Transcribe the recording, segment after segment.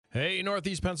Hey,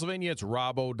 Northeast Pennsylvania, it's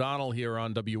Rob O'Donnell here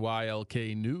on WILK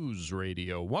News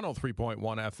Radio, 103.1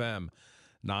 FM,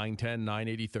 910,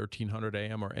 980, 1300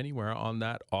 AM, or anywhere on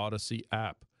that Odyssey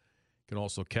app. You can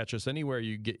also catch us anywhere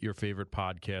you get your favorite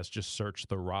podcast. Just search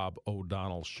The Rob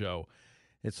O'Donnell Show.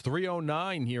 It's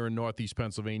 3:09 here in Northeast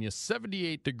Pennsylvania,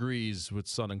 78 degrees with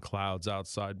sun and clouds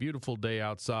outside. Beautiful day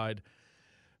outside.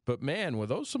 But, man, were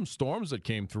those some storms that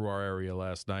came through our area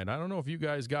last night? I don't know if you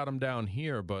guys got them down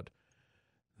here, but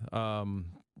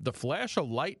the flash of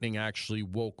lightning actually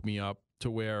woke me up to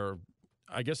where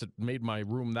I guess it made my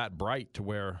room that bright to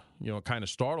where, it kind of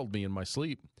startled me in my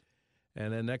sleep.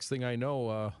 And then next thing I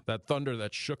know, that thunder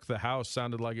that shook the house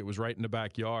sounded like it was right in the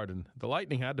backyard. And the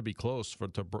lightning had to be close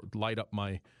to light up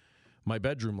my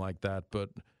bedroom like that.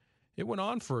 But it went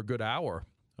on for a good hour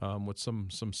with some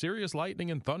serious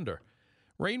lightning and thunder.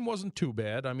 Rain wasn't too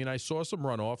bad. I mean, I saw some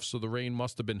runoff, so the rain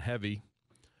must have been heavy.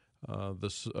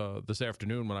 This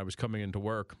afternoon when I was coming into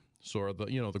work, saw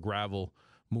the gravel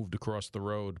moved across the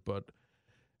road. But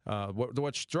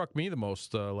what struck me the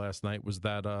most last night was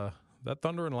that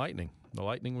thunder and lightning. The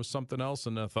lightning was something else,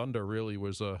 and the thunder really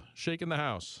was shaking the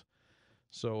house.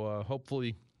 So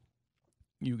hopefully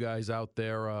you guys out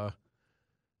there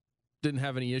didn't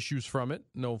have any issues from it.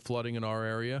 No flooding in our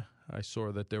area. I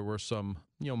saw that there were some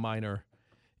minor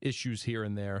issues here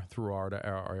and there through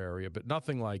our area, but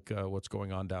nothing like what's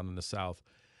going on down in the south.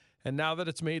 And now that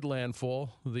it's made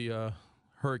landfall, the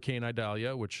Hurricane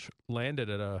Idalia, which landed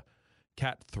at a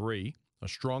Cat 3, a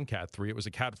strong Cat 3. It was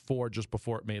a Cat 4 just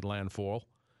before it made landfall.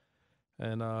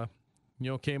 And,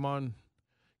 came on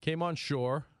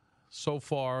shore. So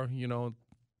far,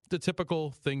 the typical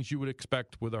things you would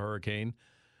expect with a hurricane.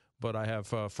 But I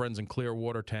have friends in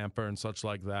Clearwater, Tampa, and such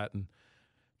like that. And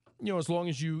as long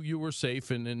as you were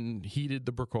safe and heeded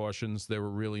the precautions, there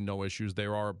were really no issues.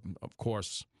 There are, of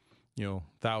course,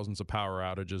 thousands of power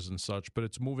outages and such, but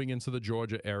it's moving into the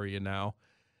Georgia area now,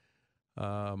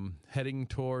 heading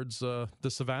towards the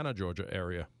Savannah, Georgia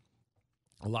area.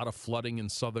 A lot of flooding in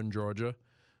southern Georgia,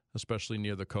 especially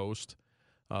near the coast.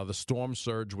 The storm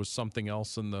surge was something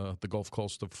else in the Gulf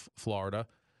Coast of Florida.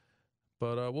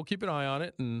 But we'll keep an eye on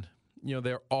it, and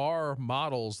there are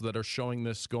models that are showing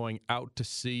this going out to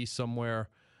sea somewhere,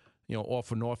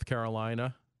 off of North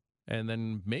Carolina, and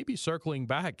then maybe circling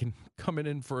back and coming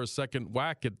in for a second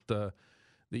whack at the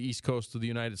east coast of the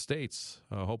United States.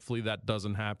 Hopefully that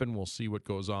doesn't happen. We'll see what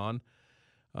goes on.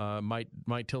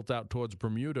 Might tilt out towards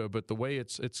Bermuda, but the way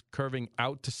it's curving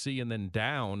out to sea and then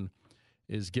down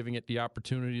is giving it the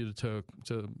opportunity to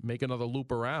make another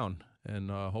loop around,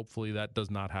 and hopefully that does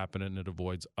not happen and it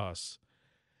avoids us.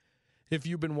 If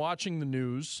you've been watching the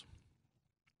news,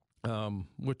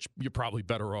 which you're probably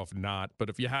better off not, but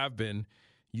if you have been,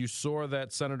 you saw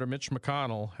that Senator Mitch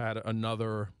McConnell had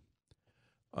another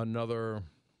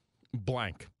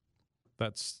blank.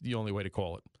 That's the only way to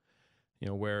call it.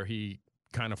 Where he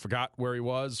kind of forgot where he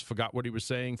was, forgot what he was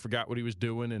saying, forgot what he was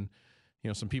doing, and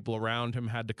some people around him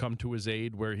had to come to his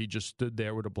aid where he just stood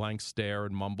there with a blank stare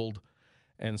and mumbled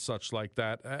and such like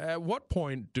that. At what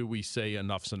point do we say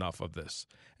enough's enough of this?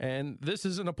 And this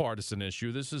isn't a partisan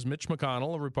issue. This is Mitch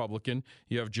McConnell, a Republican.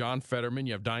 You have John Fetterman,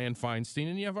 you have Dianne Feinstein,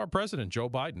 and you have our president, Joe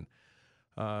Biden.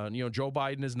 Joe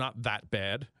Biden is not that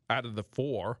bad out of the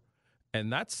four,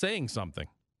 and that's saying something.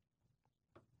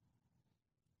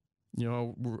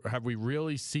 Have we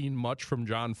really seen much from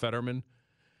John Fetterman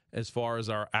as far as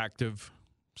our active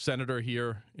senator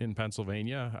here in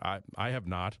Pennsylvania? I have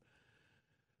not.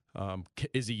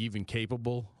 Is he even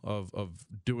capable of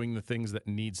doing the things that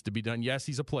needs to be done? Yes,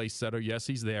 he's a place setter. Yes,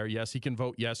 he's there. Yes, he can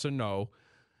vote yes or no.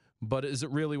 But is it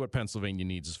really what Pennsylvania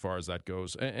needs as far as that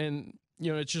goes? And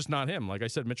it's just not him. Like I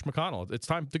said, Mitch McConnell, it's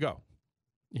time to go.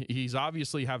 He's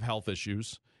obviously have health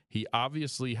issues. He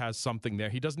obviously has something there.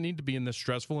 He doesn't need to be in this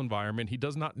stressful environment. He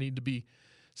does not need to be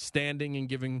standing and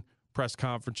giving press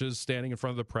conferences, standing in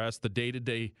front of the press, the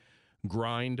day-to-day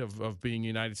grind of being a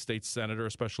United States senator,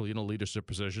 especially in a leadership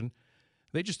position.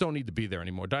 They just don't need to be there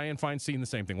anymore. Dianne Feinstein, the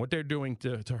same thing. What they're doing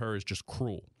to her is just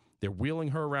cruel. They're wheeling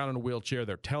her around in a wheelchair.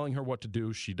 They're telling her what to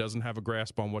do. She doesn't have a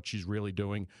grasp on what she's really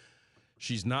doing.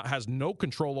 Has no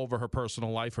control over her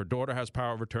personal life. Her daughter has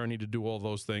power of attorney to do all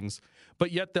those things.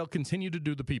 But yet they'll continue to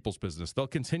do the people's business. They'll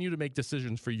continue to make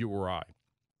decisions for you or I.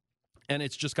 And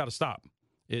it's just got to stop.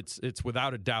 It's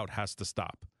without a doubt has to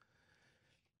stop.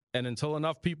 And until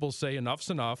enough people say enough's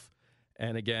enough,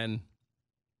 and again,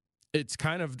 it's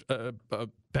kind of a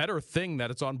better thing that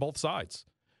it's on both sides.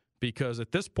 Because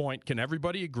at this point, can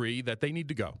everybody agree that they need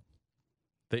to go?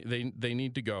 They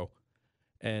need to go,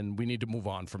 and we need to move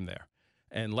on from there.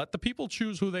 And let the people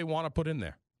choose who they want to put in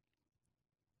there.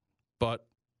 But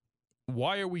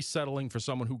why are we settling for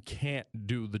someone who can't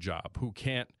do the job, who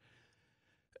can't,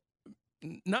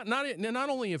 not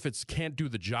only if it's can't do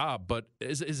the job, but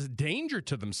is a danger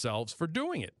to themselves for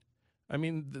doing it? I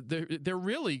mean, they're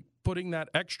really putting that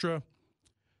extra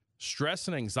stress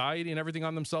and anxiety and everything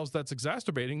on themselves that's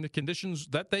exacerbating the conditions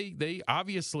that they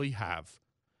obviously have.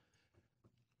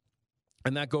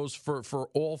 And that goes for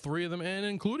all three of them, and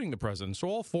including the president, so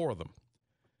all four of them.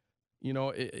 You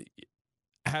know,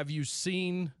 have you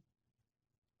seen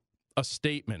a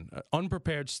statement, an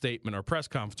unprepared statement or press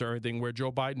conference or anything where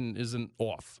Joe Biden isn't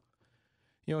off?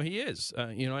 You know, he is.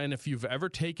 And if you've ever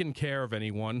taken care of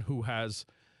anyone who has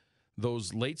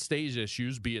those late stage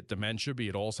issues, be it dementia, be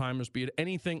it Alzheimer's, be it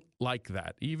anything like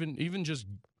that, even just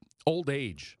old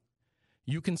age,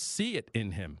 you can see it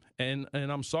in him. And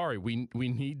I'm sorry, we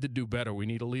need to do better. We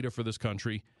need a leader for this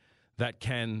country that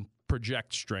can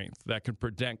project strength, that can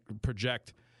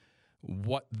project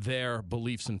what their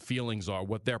beliefs and feelings are,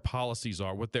 what their policies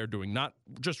are, what they're doing, not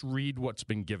just read what's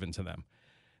been given to them.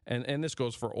 And this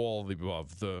goes for all of the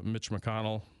above, the Mitch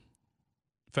McConnell,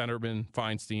 Fetterman,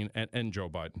 Feinstein, and Joe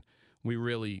Biden. We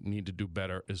really need to do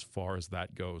better as far as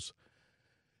that goes.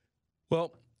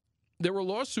 Well, there were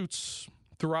lawsuits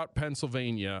throughout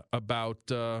Pennsylvania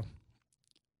about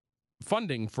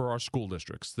funding for our school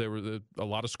districts. There were a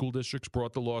lot of school districts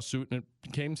brought the lawsuit, and it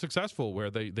became successful where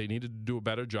they needed to do a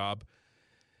better job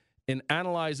in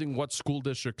analyzing what school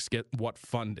districts get what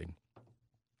funding.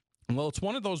 Well, it's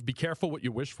one of those be careful what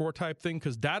you wish for type thing,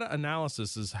 because data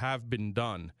analyses have been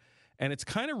done, and it's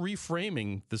kind of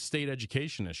reframing the state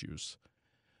education issues.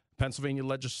 Pennsylvania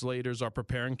legislators are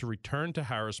preparing to return to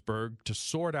Harrisburg to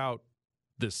sort out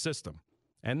this system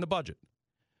and the budget.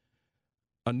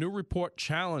 A new report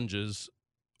challenges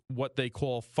what they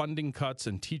call funding cuts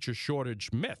and teacher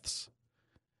shortage myths.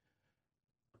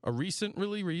 A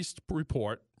recently released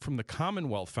report from the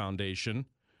Commonwealth Foundation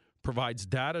provides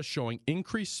data showing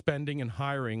increased spending and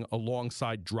hiring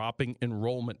alongside dropping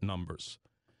enrollment numbers,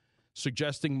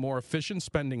 suggesting more efficient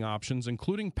spending options,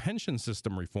 including pension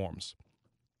system reforms.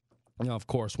 Now, of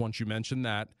course, once you mention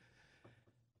that,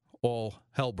 all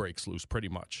hell breaks loose pretty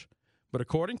much. But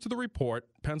according to the report,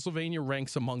 Pennsylvania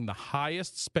ranks among the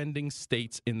highest spending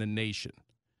states in the nation.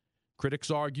 Critics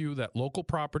argue that local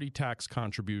property tax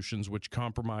contributions, which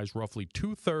comprise roughly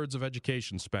 2/3 of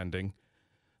education spending,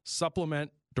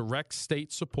 supplement direct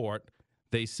state support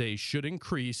they say should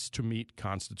increase to meet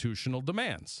constitutional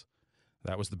demands.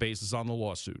 That was the basis on the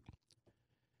lawsuit.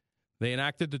 They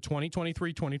enacted the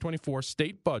 2023-2024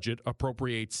 state budget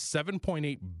appropriates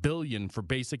 $7.8 billion for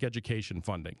basic education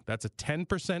funding. That's a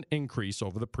 10% increase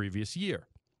over the previous year.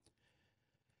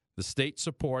 The state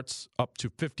supports up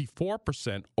to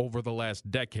 54% over the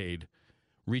last decade,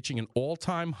 reaching an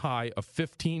all-time high of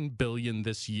 $15 billion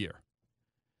this year.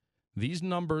 These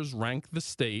numbers rank the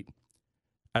state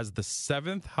as the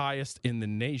 7th highest in the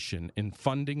nation in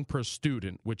funding per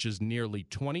student, which is nearly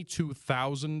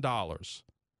 $22,000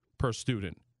 per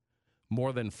student,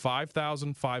 more than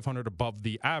 $5,500 above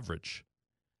the average.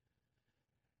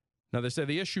 Now, they say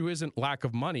the issue isn't lack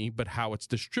of money, but how it's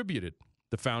distributed.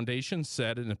 The foundation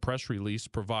said in a press release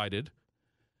provided,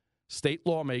 state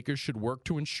lawmakers should work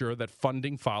to ensure that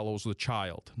funding follows the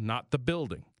child, not the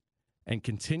building, and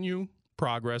continue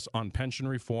progress on pension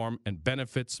reform and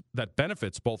benefits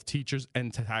both teachers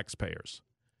and taxpayers.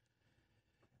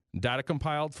 Data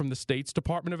compiled from the state's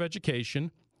Department of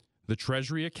Education, the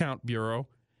Treasury Account Bureau,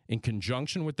 in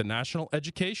conjunction with the National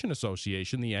Education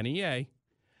Association, the NEA,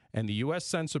 and the U.S.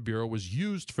 Census Bureau was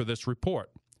used for this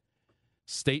report.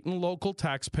 State and local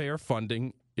taxpayer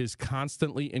funding is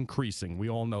constantly increasing. We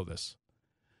all know this.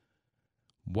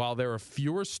 While there are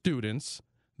fewer students,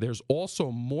 there's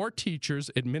also more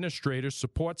teachers, administrators,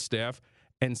 support staff,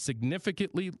 and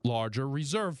significantly larger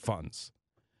reserve funds.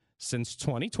 Since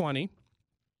 2020,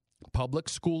 public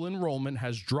school enrollment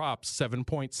has dropped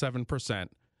 7.7%,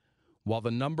 while the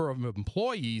number of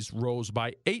employees rose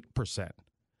by 8%,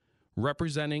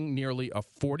 representing nearly a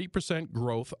 40%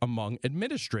 growth among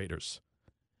administrators.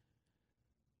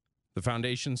 The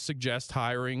foundation suggests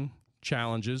hiring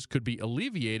challenges could be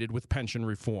alleviated with pension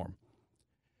reform.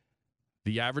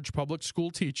 The average public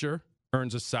school teacher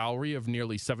earns a salary of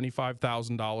nearly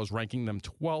 $75,000, ranking them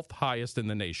 12th highest in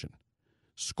the nation.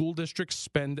 School districts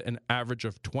spend an average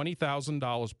of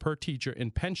 $20,000 per teacher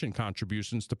in pension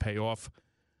contributions to pay off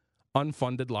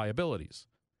unfunded liabilities.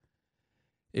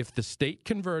 If the state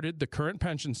converted the current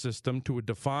pension system to a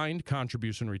defined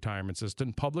contribution retirement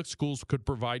system, public schools could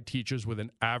provide teachers with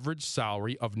an average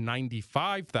salary of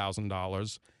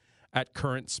 $95,000 at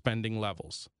current spending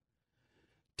levels.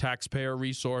 Taxpayer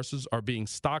resources are being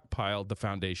stockpiled, the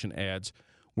foundation adds,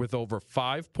 with over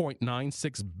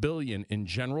 $5.96 billion in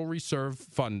general reserve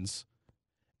funds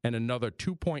and another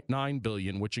 $2.9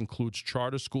 billion, which includes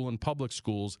charter school and public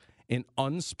schools, in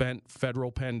unspent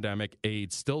federal pandemic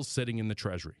aid still sitting in the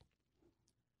Treasury.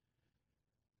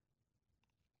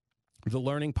 The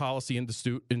Learning Policy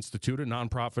Institute, a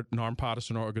nonprofit,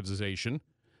 nonpartisan organization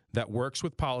that works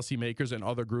with policymakers and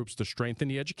other groups to strengthen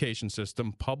the education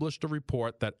system, published a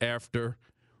report that, after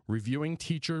reviewing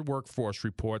teacher workforce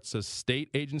reports, says state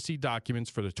agency documents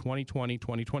for the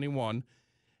 2020-2021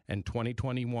 and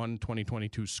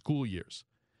 2021-2022 school years,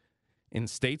 in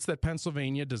states that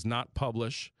Pennsylvania does not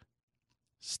publish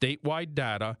statewide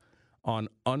data on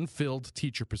unfilled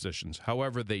teacher positions.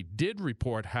 However, they did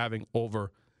report having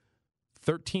over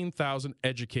 13,000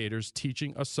 educators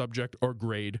teaching a subject or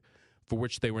grade for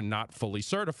which they were not fully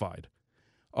certified.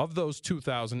 Of those,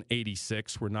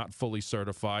 2,086 were not fully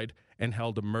certified and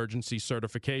held emergency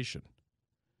certification.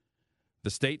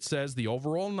 The state says the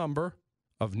overall number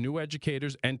of new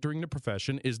educators entering the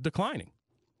profession is declining,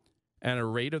 and a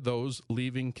rate of those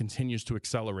leaving continues to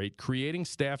accelerate, creating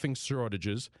staffing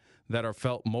shortages that are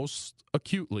felt most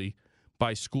acutely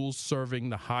by schools serving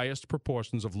the highest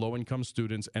proportions of low-income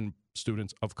students and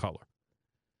students of color.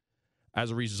 As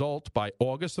a result, by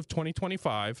August of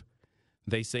 2025,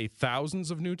 they say thousands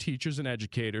of new teachers and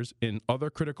educators in other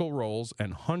critical roles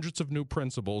and hundreds of new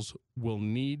principals will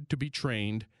need to be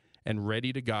trained and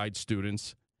ready to guide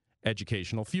students'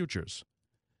 educational futures.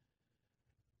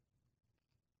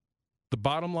 The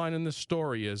bottom line in this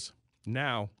story is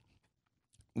now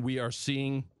we are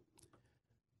seeing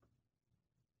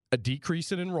a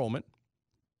decrease in enrollment,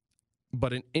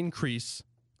 but an increase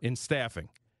in staffing.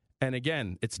 And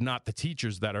again, it's not the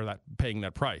teachers that are paying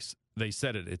that price. They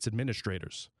said it. It's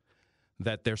administrators,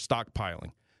 that they're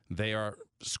stockpiling. They are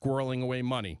squirreling away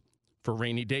money for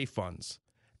rainy day funds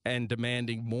and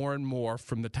demanding more and more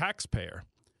from the taxpayer.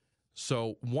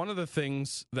 So one of the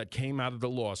things that came out of the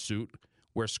lawsuit,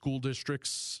 where school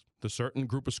districts, the certain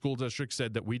group of school districts,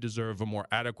 said that we deserve a more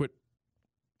adequate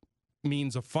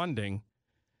means of funding,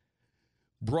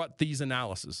 brought these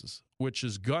analyses, which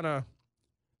is going to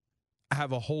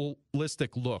have a holistic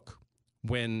look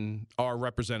when our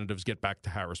representatives get back to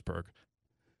Harrisburg.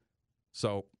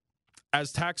 So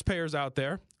as taxpayers out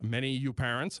there, many of you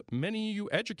parents, many of you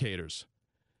educators,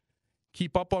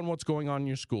 keep up on what's going on in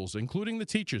your schools, including the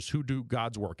teachers who do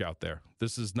God's work out there.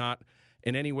 This is not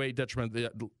in any way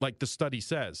detrimental. Like the study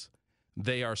says,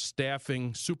 they are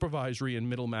staffing supervisory and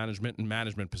middle management and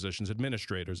management positions,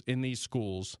 administrators in these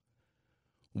schools,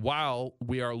 while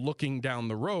we are looking down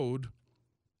the road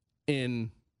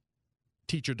in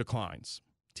teacher declines,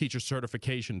 teacher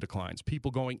certification declines,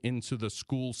 people going into the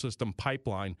school system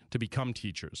pipeline to become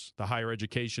teachers. The higher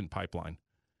education pipeline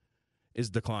is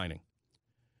declining.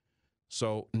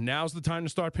 So now's the time to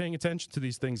start paying attention to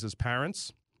these things as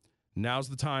parents. Now's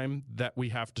the time that we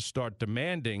have to start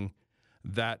demanding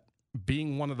that,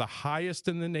 being one of the highest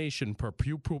in the nation per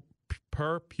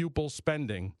pupil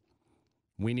spending,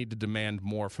 we need to demand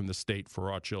more from the state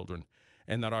for our children,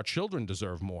 and that our children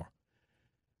deserve more.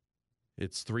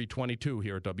 It's 3:22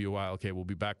 here at WILK. We'll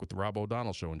be back with the Rob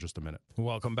O'Donnell Show in just a minute.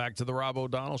 Welcome back to the Rob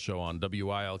O'Donnell Show on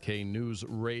WILK News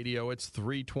Radio. It's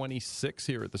 3:26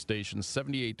 here at the station,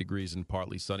 78 degrees and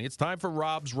partly sunny. It's time for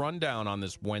Rob's Rundown on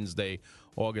this Wednesday,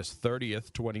 August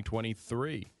 30th,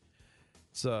 2023.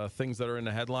 It's things that are in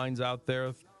the headlines out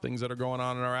there, things that are going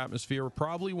on in our atmosphere. We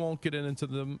probably won't get into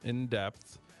them in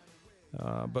depth,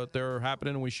 but they're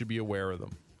happening and we should be aware of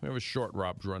them. We have a short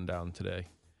Rob's Rundown today.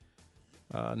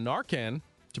 Narcan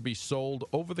to be sold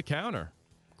over the counter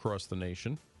across the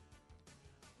nation.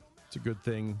 It's a good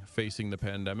thing facing the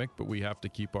pandemic, but we have to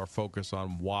keep our focus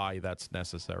on why that's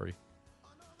necessary.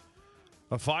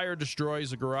 A fire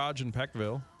destroys a garage in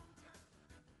Peckville.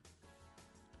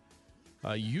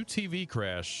 A UTV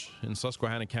crash in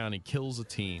Susquehanna County kills a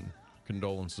teen.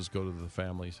 Condolences go to the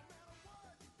families.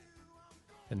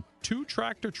 And 2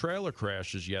 tractor-trailer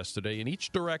crashes yesterday in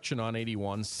each direction on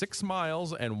 81, 6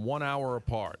 miles and 1 hour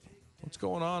apart. What's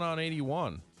going on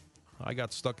 81? I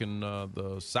got stuck in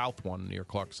the south one near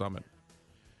Clark Summit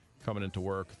coming into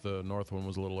work. The north one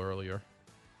was a little earlier.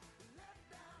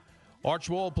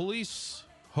 Archwall Police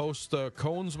host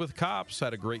Cones with Cops.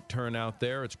 Had a great turnout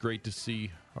there. It's great to see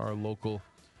our local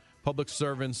public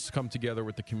servants come together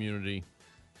with the community.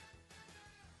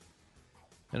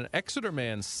 And an Exeter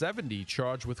man, 70,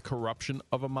 charged with corruption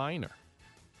of a minor.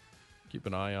 Keep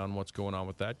an eye on what's going on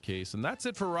with that case. And that's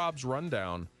it for Rob's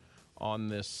Rundown on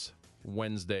this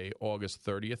Wednesday, August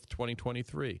 30th,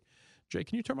 2023. Jay,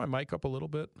 can you turn my mic up a little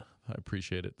bit? I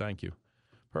appreciate it. Thank you.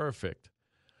 Perfect.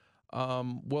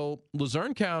 Well,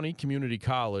 Luzerne County Community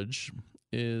College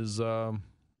is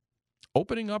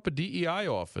opening up a DEI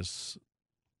office.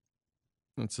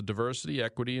 It's a diversity,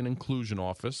 equity, and inclusion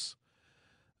office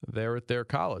there at their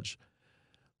college.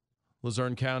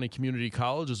 Luzerne County Community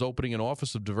College is opening an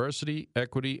Office of Diversity,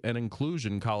 Equity, and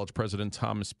Inclusion, College President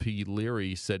Thomas P.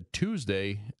 Leary said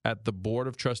Tuesday at the Board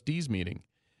of Trustees meeting.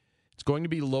 It's going to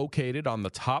be located on the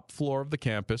top floor of the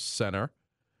campus center,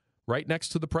 right next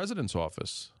to the president's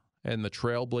office and the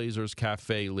Trailblazers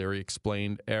Cafe, Leary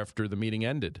explained after the meeting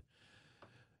ended.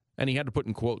 And he had to put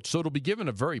in quotes, so it'll be given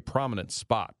a very prominent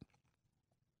spot.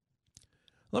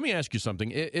 Let me ask you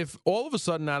something. If all of a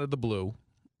sudden, out of the blue,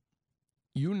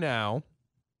 you now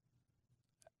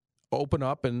open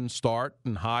up and start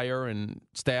and hire and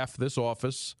staff this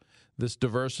office, this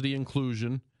diversity,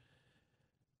 inclusion,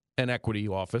 and equity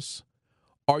office,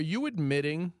 are you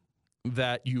admitting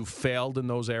that you failed in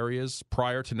those areas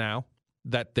prior to now,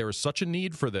 that there is such a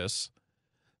need for this,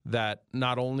 that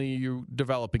not only are you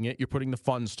developing it, you're putting the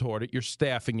funds toward it, you're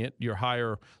staffing it, you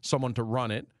hire someone to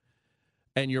run it,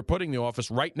 and you're putting the office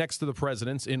right next to the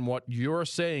president's in what you're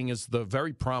saying is the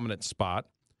very prominent spot?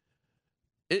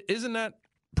 Isn't that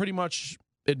pretty much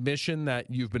admission that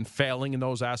you've been failing in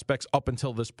those aspects up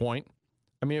until this point?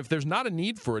 I mean, if there's not a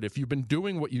need for it, if you've been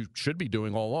doing what you should be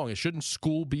doing all along, shouldn't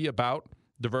school be about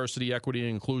diversity, equity, and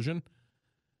inclusion?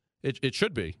 It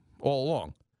should be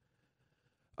all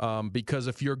along. Because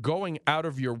if you're going out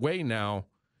of your way now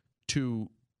to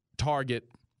target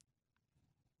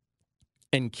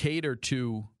and cater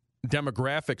to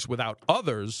demographics without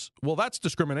others, well, that's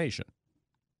discrimination.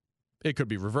 It could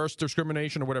be reverse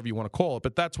discrimination or whatever you want to call it,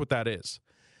 but that's what that is.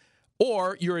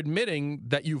 Or you're admitting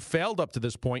that you failed up to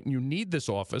this point and you need this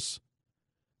office,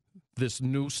 this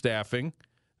new staffing,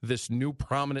 this new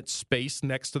prominent space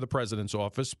next to the president's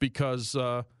office because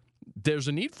there's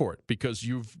a need for it, because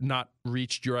you've not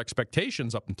reached your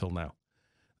expectations up until now.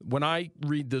 When I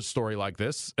read this story like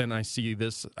this and I see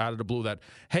this out of the blue that,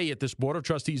 hey, at this Board of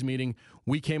Trustees meeting,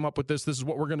 we came up with this. This is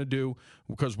what we're going to do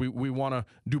because we want to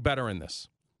do better in this.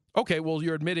 Okay, well,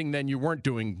 you're admitting then you weren't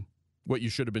doing what you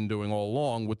should have been doing all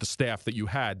along with the staff that you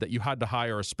had to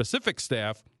hire a specific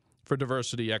staff for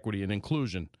diversity, equity, and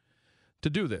inclusion to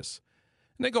do this.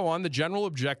 And they go on, the general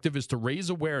objective is to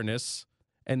raise awareness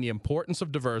and the importance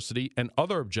of diversity, and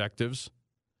other objectives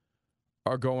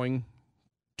are going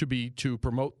to be to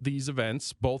promote these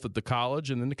events both at the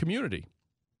college and in the community.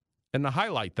 And to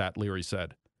highlight that, Leary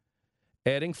said,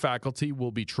 adding faculty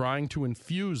will be trying to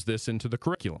infuse this into the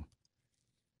curriculum.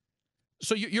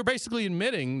 So you're basically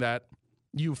admitting that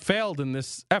you failed in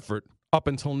this effort up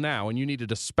until now, and you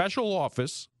needed a special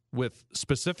office with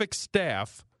specific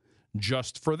staff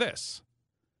just for this.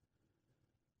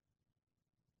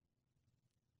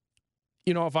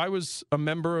 You know, if I was a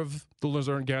member of the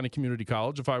Luzerne County Community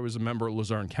College, if I was a member of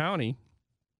Luzerne County,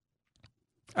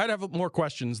 I'd have more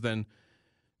questions than,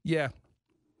 yeah,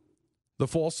 the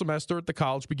fall semester at the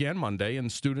college began Monday,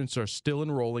 and students are still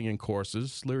enrolling in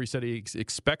courses. Leary said he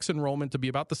expects enrollment to be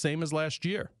about the same as last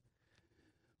year.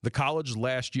 The college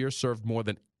last year served more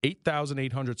than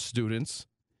 8,800 students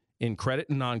in credit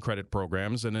and non-credit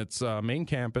programs in its main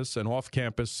campus and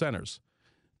off-campus centers.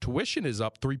 Tuition is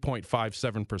up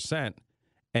 3.57%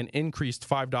 and increased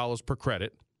 $5 per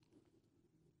credit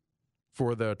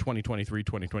for the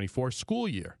 2023-2024 school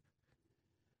year.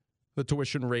 The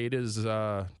tuition rate is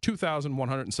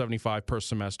 $2,175 per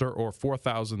semester, or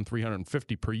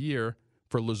 $4,350 per year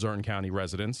for Luzerne County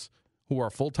residents who are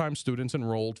full-time students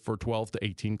enrolled for 12 to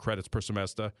 18 credits per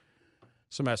semester.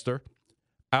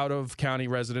 Out-of-county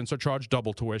residents are charged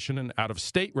double tuition, and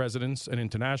out-of-state residents and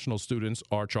international students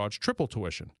are charged triple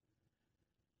tuition.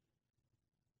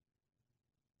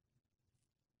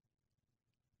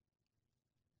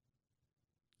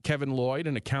 Kevin Lloyd,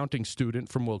 an accounting student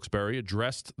from Wilkes-Barre,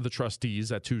 addressed the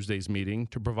trustees at Tuesday's meeting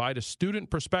to provide a student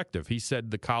perspective. He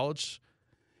said college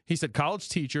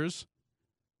teachers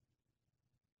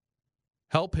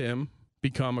help him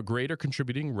become a greater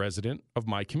contributing resident of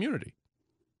my community.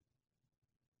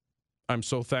 I'm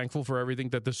so thankful for everything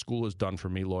that this school has done for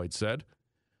me, Lloyd said.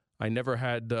 I never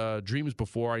had dreams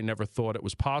before. I never thought it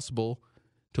was possible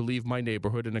to leave my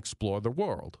neighborhood and explore the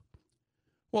world.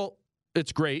 Well,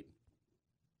 it's great.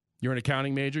 You're an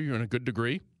accounting major. You're in a good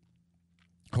degree.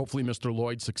 Hopefully Mr.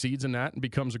 Lloyd succeeds in that and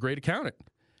becomes a great accountant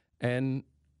and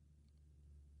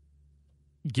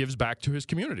gives back to his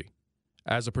community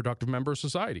as a productive member of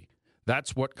society.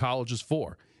 That's what college is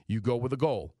for. You go with a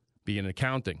goal, be it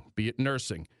accounting, be it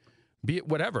nursing, be it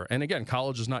whatever. And again,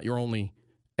 college is not your only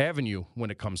avenue when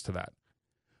it comes to that.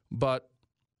 But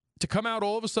to come out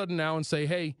all of a sudden now and say,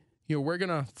 hey, we're going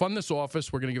to fund this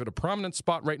office. We're going to give it a prominent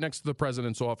spot right next to the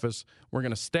president's office. We're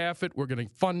going to staff it. We're going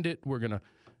to fund it.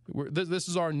 This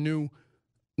is our new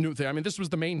thing. I mean, this was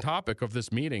the main topic of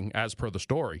this meeting as per the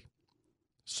story.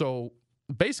 So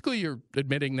basically you're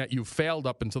admitting that you failed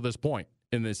up until this point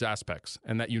in these aspects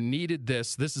and that you needed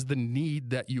this. This is the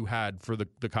need that you had for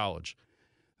the college,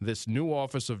 this new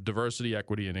Office of Diversity,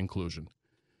 Equity, and Inclusion.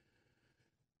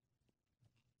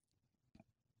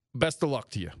 Best of luck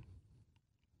to you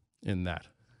in that.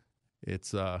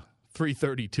 It's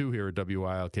 3:32 here at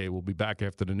WILK. We'll be back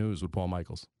after the news with Paul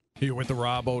Michaels. Here with the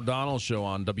Rob O'Donnell Show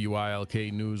on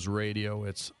WILK News Radio.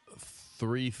 It's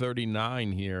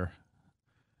 3:39 here.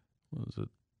 What is it?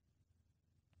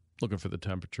 Looking for the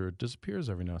temperature. It disappears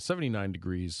every now. 79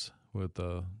 degrees with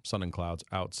the sun and clouds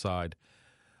outside.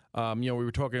 We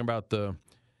were talking about the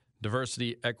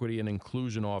Diversity, Equity, and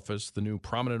Inclusion Office, the new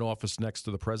prominent office next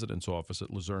to the president's office at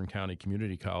Luzerne County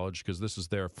Community College, because this is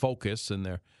their focus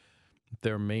and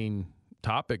their main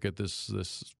topic at this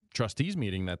trustees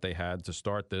meeting that they had to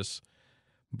start this.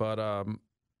 But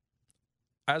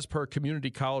as per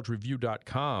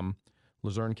communitycollegereview.com,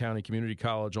 Luzerne County Community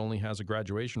College only has a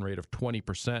graduation rate of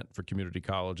 20% for community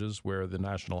colleges, where the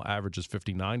national average is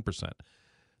 59%.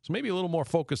 So maybe a little more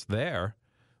focus there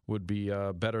would be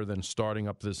better than starting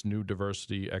up this new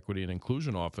Diversity, Equity, and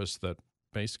Inclusion Office that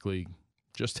basically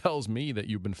just tells me that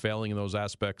you've been failing in those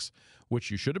aspects, which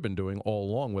you should have been doing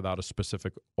all along without a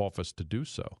specific office to do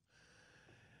so.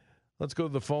 Let's go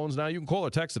to the phones now. You can call or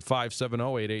text at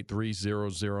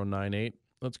 570-883-0098.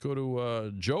 Let's go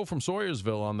to Joe from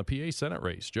Sawyersville on the PA Senate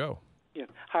race. Joe. Yeah.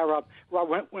 Hi, Rob. Rob,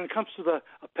 when it comes to the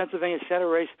Pennsylvania Senate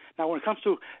race, now when it comes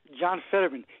to John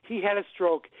Fetterman, he had a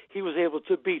stroke. He was able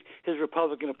to beat his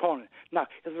Republican opponent. Now,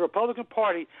 if the Republican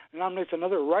Party nominates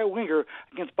another right-winger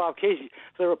against Bob Casey,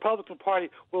 the Republican Party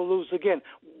will lose again.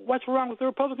 What's wrong with the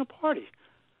Republican Party?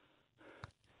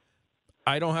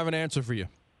 I don't have an answer for you.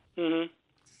 Mm-hmm.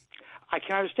 I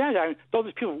can understand that. I mean, don't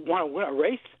these people want to win a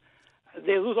race?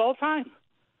 They lose all the time.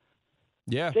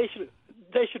 Yeah. They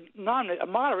should nominate a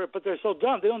moderate, but they're so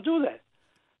dumb they don't do that.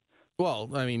 Well,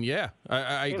 I mean, yeah,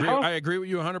 I agree. I agree with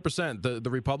you 100%. The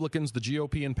Republicans, the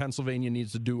GOP in Pennsylvania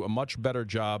needs to do a much better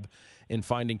job in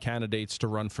finding candidates to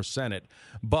run for Senate.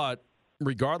 But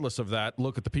regardless of that,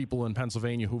 look at the people in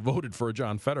Pennsylvania who voted for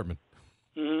John Fetterman.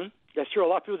 Mm-hmm. That's true. A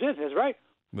lot of people did. That's right.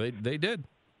 They did.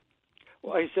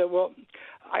 Well, he said,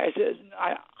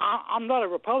 I'm not a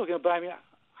Republican, but I mean,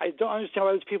 I don't understand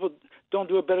why these people don't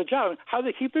do a better job. How do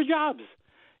they keep their jobs?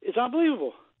 It's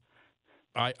unbelievable.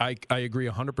 I agree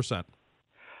 100%.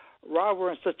 Rob,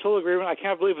 we're in such total agreement. I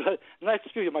can't believe it. Nice to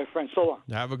speak to you, my friend. So long.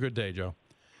 Have a good day, Joe.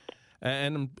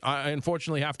 And I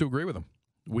unfortunately have to agree with him.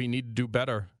 We need to do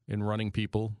better in running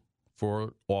people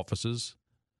for offices,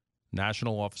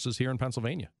 national offices here in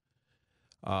Pennsylvania.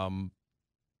 I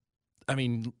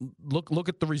mean, look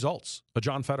at the results of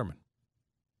John Fetterman.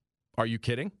 Are you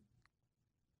kidding?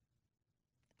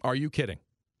 Are you kidding?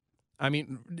 I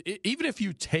mean, even if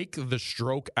you take the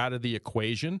stroke out of the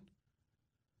equation,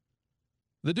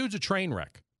 the dude's a train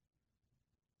wreck.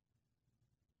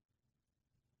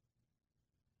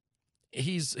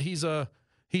 He's a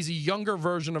younger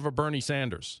version of a Bernie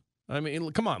Sanders. I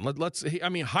mean, come on, let's. I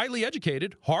mean, highly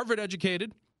educated, Harvard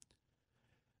educated.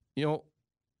 You know,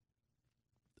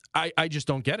 I just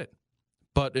don't get it.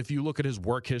 But if you look at his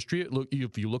work history,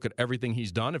 if you look at everything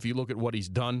he's done, if you look at what he's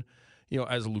done, you know,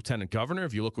 as a lieutenant governor,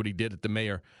 if you look what he did at the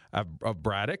mayor of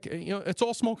Braddock, you know, it's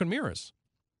all smoke and mirrors.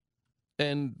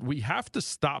 And we have to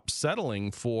stop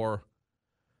settling for,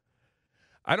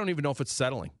 I don't even know if it's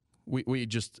settling. We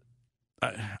just,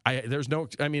 there's no,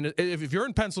 I mean, if you're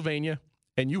in Pennsylvania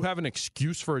and you have an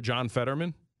excuse for a John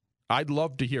Fetterman, I'd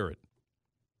love to hear it.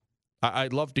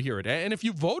 I'd love to hear it. And if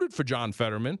you voted for John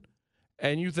Fetterman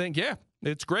and you think, yeah,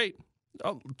 it's great,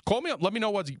 call me up. Let me know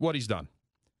what he's done.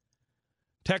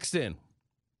 Text in.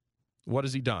 What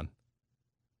has he done?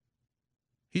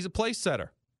 He's a place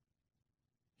setter.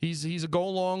 He's a go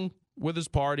along with his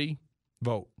party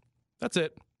vote. That's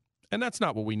it. And that's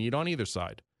not what we need on either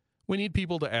side. We need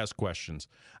people to ask questions.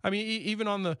 I mean, even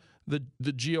on the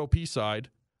GOP side,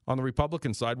 on the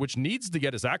Republican side, which needs to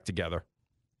get his act together,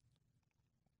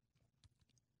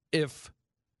 if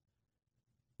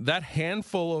that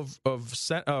handful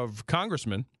of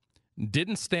congressmen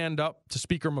didn't stand up to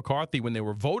Speaker McCarthy when they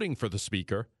were voting for the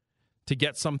speaker to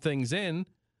get some things in,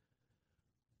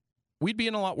 we'd be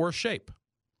in a lot worse shape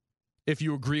if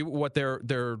you agree with what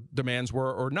their demands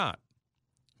were or not.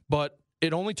 But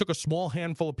it only took a small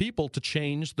handful of people to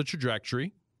change the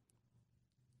trajectory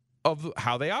of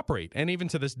how they operate. And even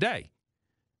to this day,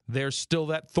 there's still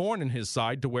that thorn in his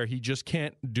side to where he just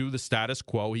can't do the status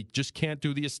quo. He just can't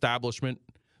do the establishment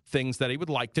things that he would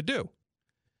like to do.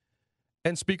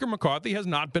 And Speaker McCarthy has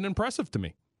not been impressive to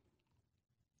me.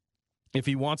 If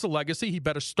he wants a legacy, he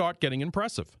better start getting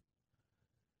impressive.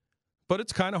 But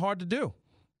it's kind of hard to do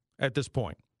at this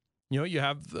point. You know, you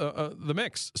have the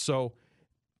mix. So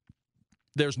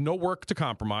there's no work to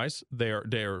compromise.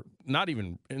 They're not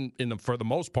even, for the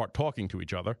most part, talking to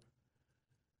each other,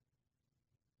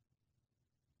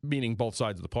 meaning both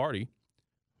sides of the party.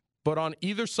 But on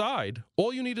either side,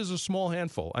 all you need is a small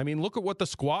handful. I mean, look at what the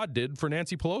squad did for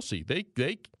Nancy Pelosi. They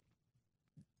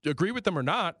agree with them or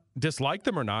not, dislike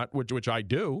them or not, which I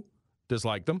do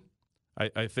dislike them.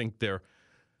 I think they're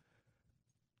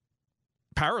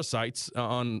parasites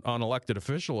on elected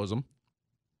officialism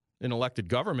in elected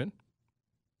government.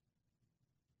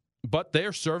 But they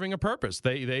are serving a purpose.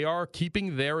 They are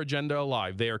keeping their agenda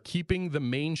alive. They are keeping the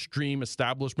mainstream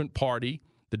establishment party,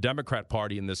 the Democrat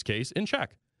Party in this case, in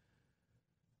check.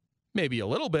 Maybe a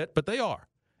little bit, but they are.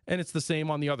 And it's the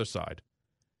same on the other side.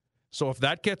 So if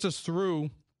that gets us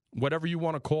through whatever you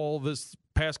want to call this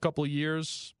past couple of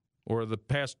years or the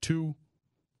past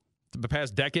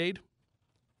decade,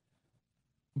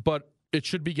 but it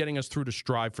should be getting us through to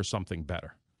strive for something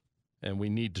better. And we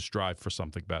need to strive for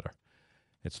something better.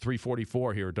 It's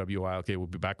 3:44 here at WILK. We'll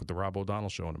be back with the Rob O'Donnell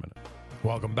Show in a minute.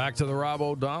 Welcome back to the Rob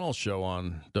O'Donnell Show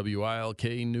on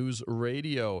WILK News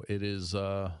Radio. It is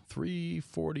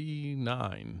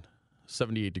 3:49,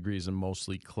 78 degrees and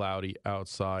mostly cloudy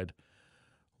outside.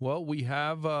 Well, we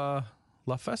have La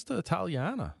Festa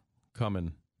Italiana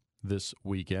coming this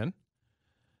weekend.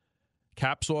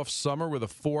 Caps off summer with a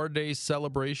 4-day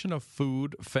celebration of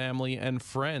food, family, and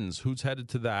friends. Who's headed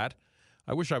to that?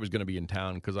 I wish I was going to be in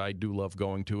town because I do love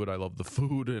going to it. I love the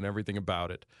food and everything about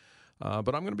it.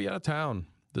 But I'm going to be out of town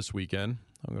this weekend.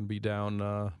 I'm going to be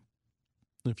down,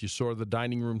 if you saw the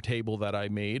dining room table that I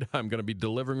made, I'm going to be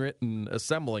delivering it and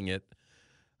assembling it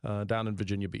down in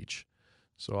Virginia Beach.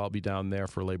 So I'll be down there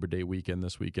for Labor Day weekend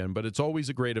this weekend. But it's always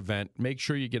a great event. Make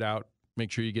sure you get out.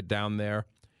 Make sure you get down there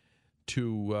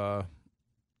to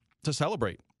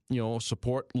celebrate. You know,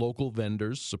 support local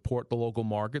vendors, support the local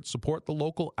market, support the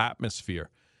local atmosphere,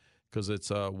 because it's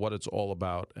what it's all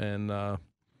about. And,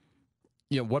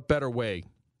 you know, what better way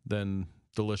than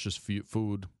delicious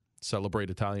food, celebrate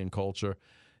Italian culture.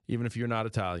 Even if you're not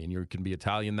Italian, you can be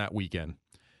Italian that weekend.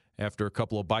 After a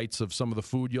couple of bites of some of the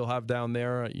food you'll have down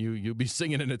there, you'll be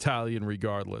singing in Italian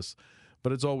regardless.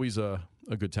 But it's always a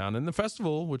good town. And the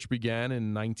festival, which began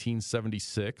in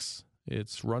 1976,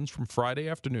 it runs from Friday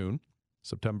afternoon,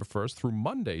 September 1st, through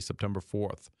Monday, September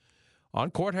 4th.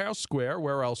 On Courthouse Square,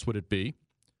 where else would it be?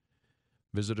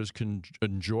 Visitors can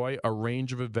enjoy a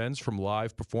range of events from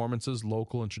live performances,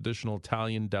 local and traditional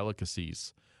Italian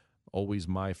delicacies. Always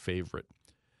my favorite.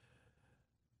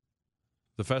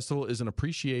 The festival is an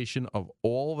appreciation of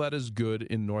all that is good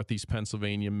in Northeast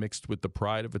Pennsylvania mixed with the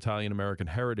pride of Italian-American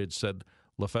heritage, said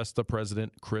La Festa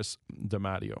president Chris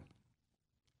DiMatteo.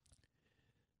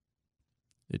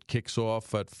 It kicks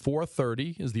off at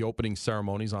 4:30 is the opening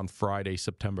ceremonies on Friday,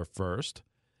 September 1st.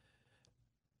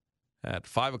 At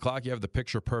 5 o'clock, you have the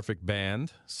Picture Perfect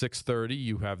Band. 6:30,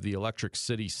 you have the Electric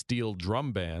City Steel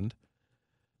Drum Band.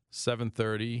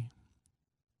 7:30,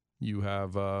 you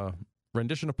have a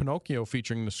rendition of Pinocchio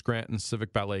featuring the Scranton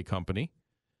Civic Ballet Company.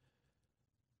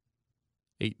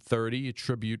 8:30, a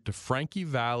tribute to Frankie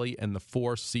Valli and the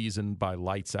Four Seasons by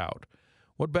Lights Out.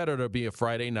 What better to be a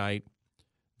Friday night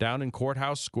down in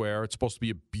Courthouse Square? It's supposed to be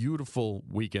a beautiful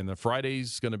weekend. The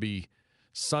Friday's going to be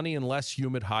sunny and less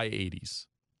humid, high 80s.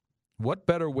 What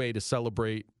better way to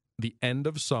celebrate the end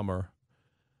of summer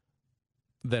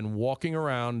than walking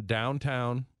around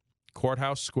downtown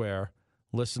Courthouse Square,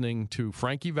 listening to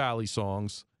Frankie Valli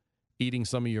songs, eating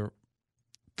some of your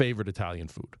favorite Italian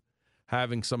food,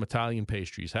 having some Italian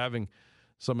pastries, having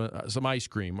some ice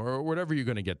cream, or whatever you're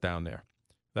going to get down there.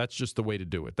 That's just the way to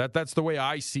do it. That's the way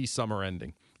I see summer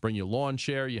ending. Bring your lawn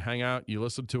chair, you hang out, you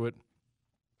listen to it.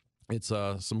 It's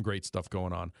some great stuff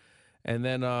going on. And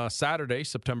then Saturday,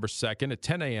 September 2nd at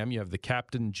 10 a.m., you have the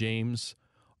Captain James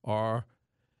R.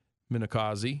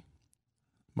 Minakazi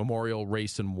Memorial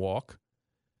Race and Walk.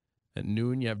 At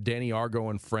noon, you have Danny Argo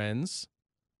and Friends.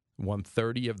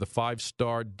 1:30, you have the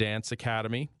 5-Star Dance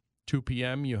Academy. 2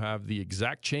 p.m., you have the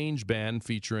Exact Change Band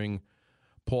featuring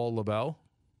Paul LaBelle.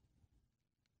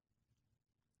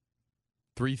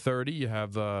 3:30, you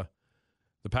have the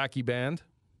Packy Band.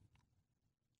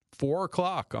 4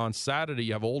 o'clock on Saturday,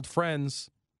 you have Old Friends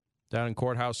down in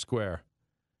Courthouse Square.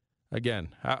 Again,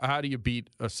 how do you beat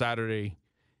a Saturday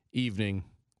evening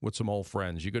with some old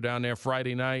friends? You go down there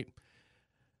Friday night,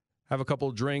 have a couple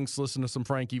of drinks, listen to some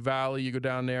Frankie Valli. You go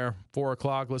down there, 4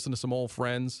 o'clock, listen to some old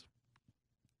friends.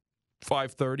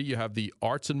 5:30, you have the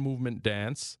Arts and Movement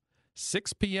Dance.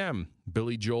 6 p.m.,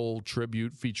 Billy Joel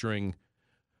tribute featuring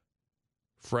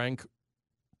Frank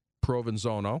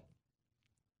Provenzano.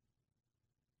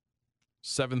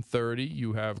 7:30,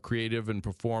 you have Creative and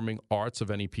Performing Arts of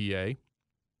NEPA.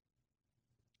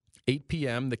 8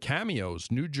 p.m., The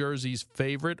Cameos, New Jersey's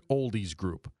favorite oldies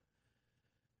group.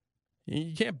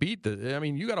 You can't beat the. I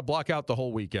mean, you got to block out the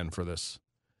whole weekend for this.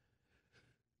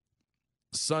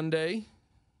 Sunday,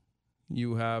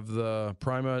 you have the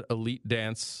Prima Elite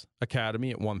Dance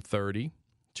Academy at 1:30.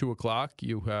 2 o'clock,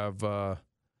 you have the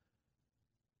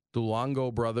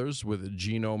Luongo Brothers with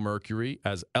Gino Mercury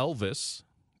as Elvis.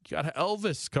 You got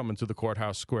Elvis coming to the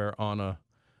Courthouse Square on a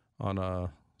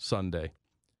Sunday.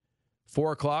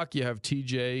 4 o'clock, you have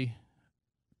TJ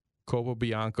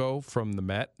Copobianco from the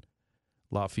Met,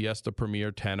 La Fiesta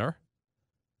Premier tenor.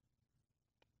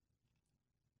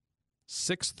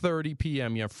 6:30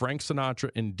 p.m., you have Frank Sinatra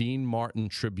and Dean Martin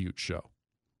tribute show.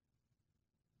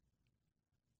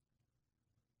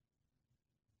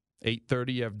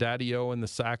 8:30, you have Daddy-O and the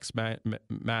Sax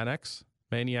Maniacs.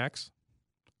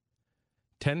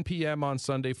 10 p.m. on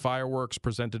Sunday, fireworks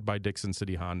presented by Dixon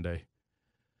City Hyundai.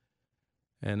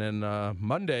 And then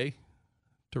Monday,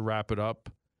 to wrap it up,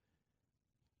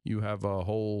 you have a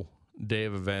whole day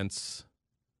of events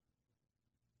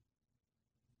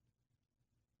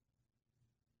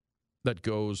that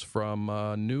goes from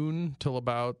noon till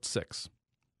about 6.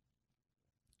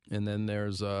 And then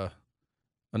there's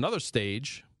another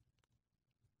stage,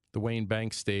 the Wayne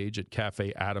Banks stage at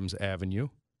Cafe Adams Avenue.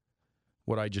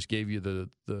 What I just gave you the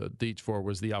deets for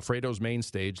was the Alfredo's main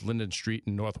stage, Linden Street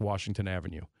and North Washington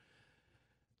Avenue.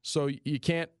 So you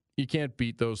can't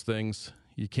beat those things.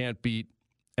 You can't beat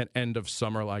an end of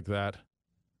summer like that.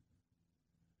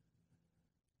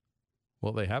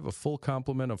 Well, they have a full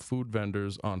complement of food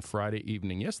vendors on Friday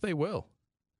evening. Yes, they will.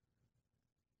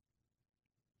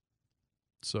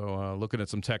 So looking at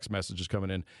some text messages coming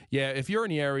in. Yeah, if you're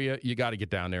in the area, you got to get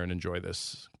down there and enjoy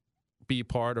this. Be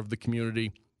part of the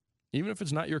community. Even if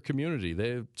it's not your community,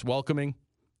 it's welcoming.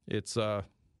 It's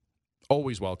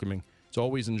always welcoming. It's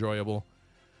always enjoyable.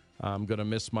 I'm going to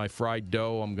miss my fried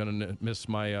dough. I'm going to miss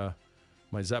my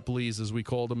Zeppelis, as we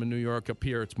called them in New York. Up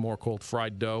here, it's more called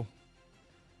fried dough.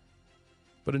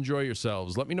 But enjoy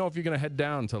yourselves. Let me know if you're going to head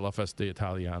down to La Festa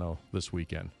Italiana this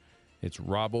weekend. It's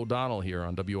Rob O'Donnell here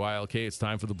on WILK. It's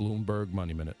time for the Bloomberg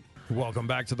Money Minute. Welcome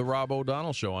back to the Rob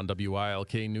O'Donnell Show on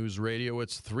WILK News Radio.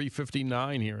 It's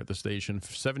 3:59 here at the station,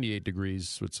 78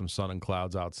 degrees with some sun and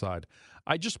clouds outside.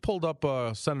 I just pulled up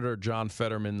Senator John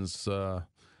Fetterman's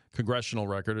congressional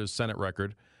record, his Senate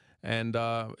record, and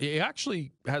he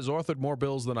actually has authored more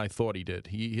bills than I thought he did.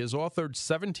 He has authored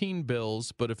 17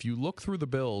 bills, but if you look through the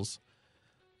bills,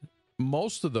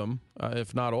 most of them,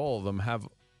 if not all of them, have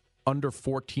under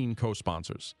 14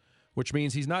 co-sponsors, which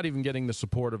means he's not even getting the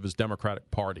support of his Democratic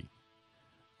Party,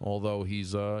 although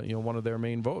he's one of their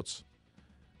main votes.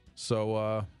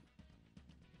 So,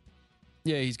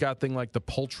 he's got things like the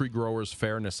Poultry Growers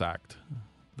Fairness Act,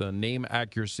 the Name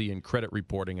Accuracy and Credit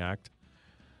Reporting Act,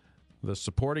 the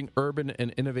Supporting Urban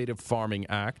and Innovative Farming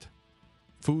Act,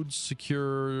 Food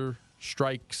Secure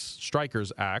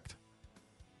Strikers Act,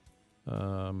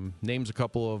 names a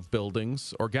couple of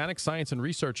buildings, Organic Science and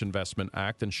Research Investment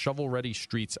Act, and Shovel Ready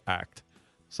Streets Act.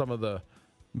 Some of the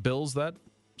bills that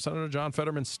Senator John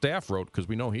Fetterman's staff wrote, because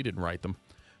we know he didn't write them.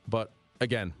 But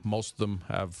again, most of them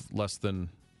have less than,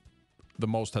 the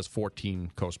most has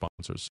 14 co-sponsors.